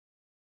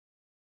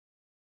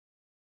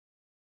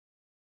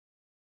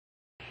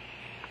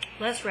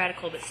Less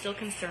radical, but still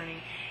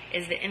concerning,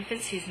 is that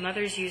infants whose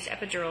mothers used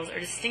epidurals are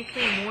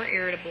distinctly more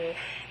irritable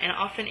and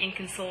often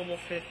inconsolable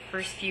for the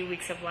first few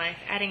weeks of life,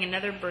 adding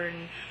another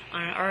burden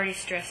on an already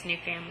stressed new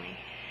family.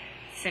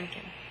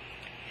 Simkin.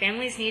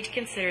 Families need to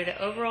consider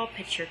the overall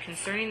picture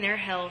concerning their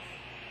health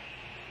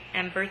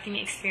and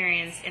birthing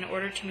experience in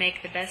order to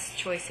make the best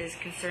choices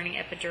concerning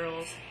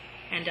epidurals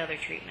and other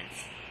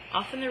treatments.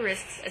 Often the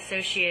risks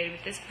associated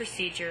with this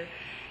procedure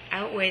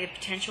outweigh the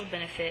potential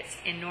benefits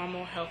in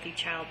normal, healthy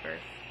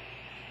childbirth.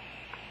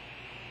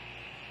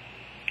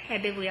 My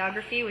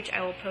bibliography, which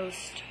I will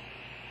post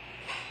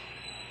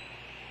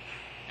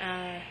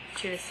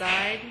to the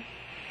side,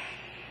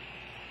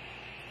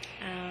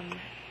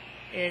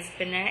 is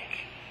Benek,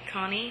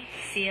 Connie,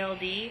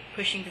 CLD,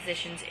 Pushing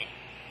Positions,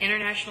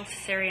 International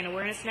Cesarean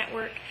Awareness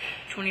Network,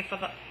 20th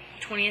of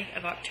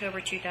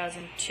October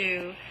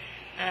 2002,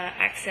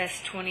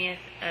 Access 20th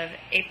of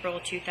April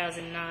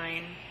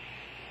 2009,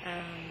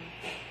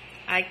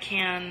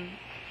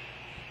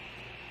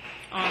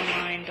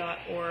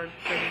 icanonline.org,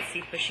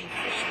 Pregnancy Pushing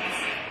Positions.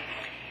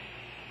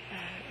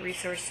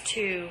 Resource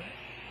 2,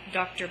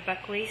 Dr.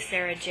 Buckley,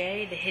 Sarah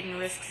J., The Hidden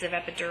Risks of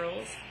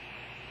Epidurals,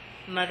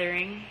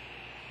 Mothering,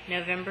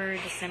 November,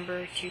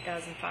 December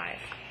 2005.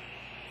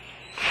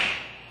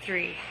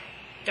 3.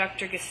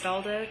 Dr.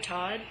 Gastaldo,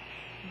 Todd,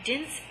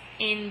 Dents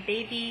in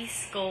Baby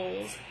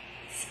Skulls,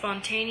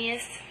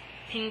 Spontaneous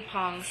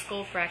Ping-Pong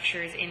Skull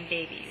Fractures in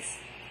Babies.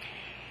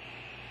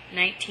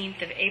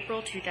 19th of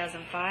April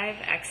 2005,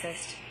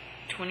 accessed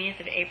 20th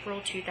of April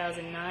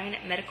 2009,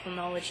 Medical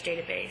Knowledge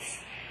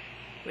Database,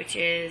 which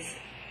is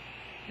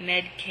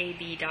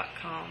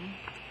medkb.com.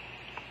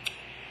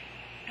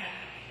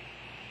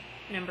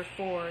 Number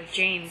 4,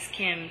 James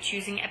Kim,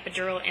 Choosing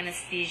Epidural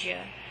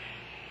Anesthesia,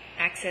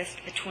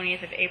 accessed the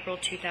 20th of April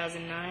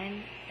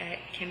 2009 at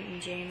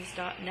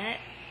kimandjames.net,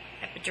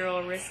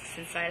 Epidural Risks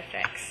and Side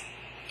Effects.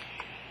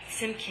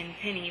 Simkin,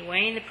 Penny,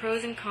 Weighing the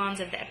Pros and Cons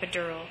of the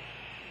Epidural,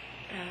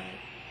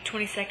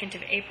 22nd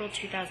of April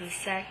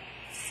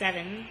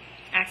 2007,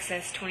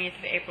 access 20th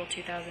of April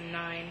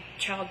 2009,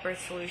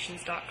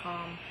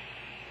 childbirthsolutions.com.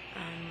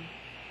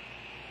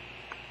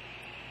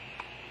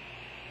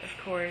 Of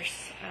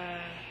course,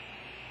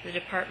 the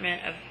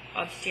Department of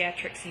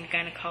Obstetrics and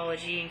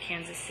Gynecology in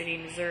Kansas City,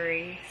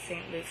 Missouri,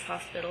 St. Luke's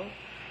Hospital.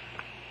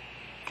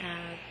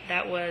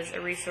 That was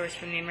a resource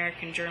from the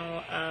American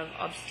Journal of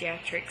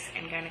Obstetrics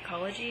and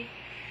Gynecology.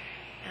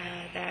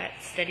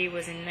 That study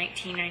was in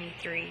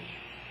 1993.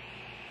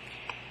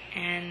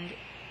 And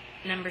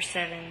number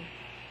 7,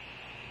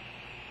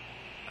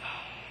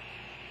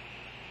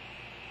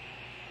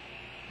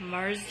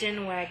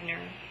 Marsden Wagner,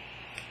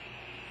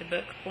 the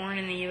book Born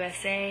in the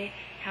USA,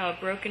 How a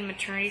Broken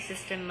Maternity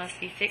System Must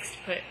Be Fixed to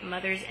Put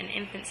Mothers and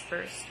Infants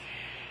First,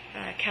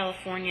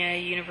 California,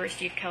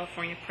 University of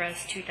California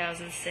Press,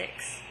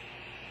 2006.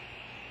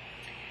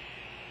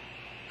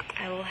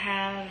 I will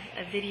have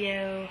a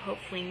video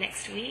hopefully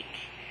next week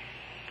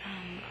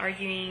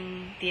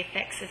arguing the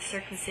effects of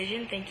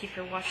circumcision. Thank you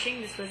for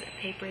watching. This was a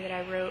paper that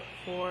I wrote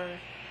for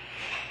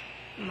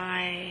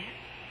my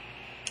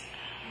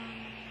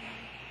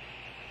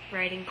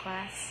writing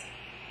class,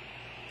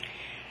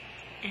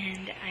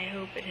 and I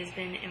hope it has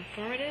been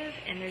informative,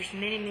 and there's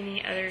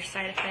many other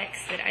side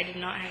effects that I did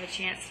not have a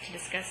chance to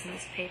discuss in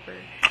this paper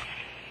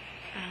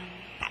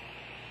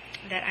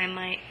that I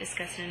might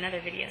discuss in another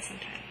video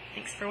sometime.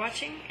 Thanks for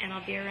watching, and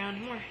I'll be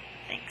around more.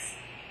 Thanks.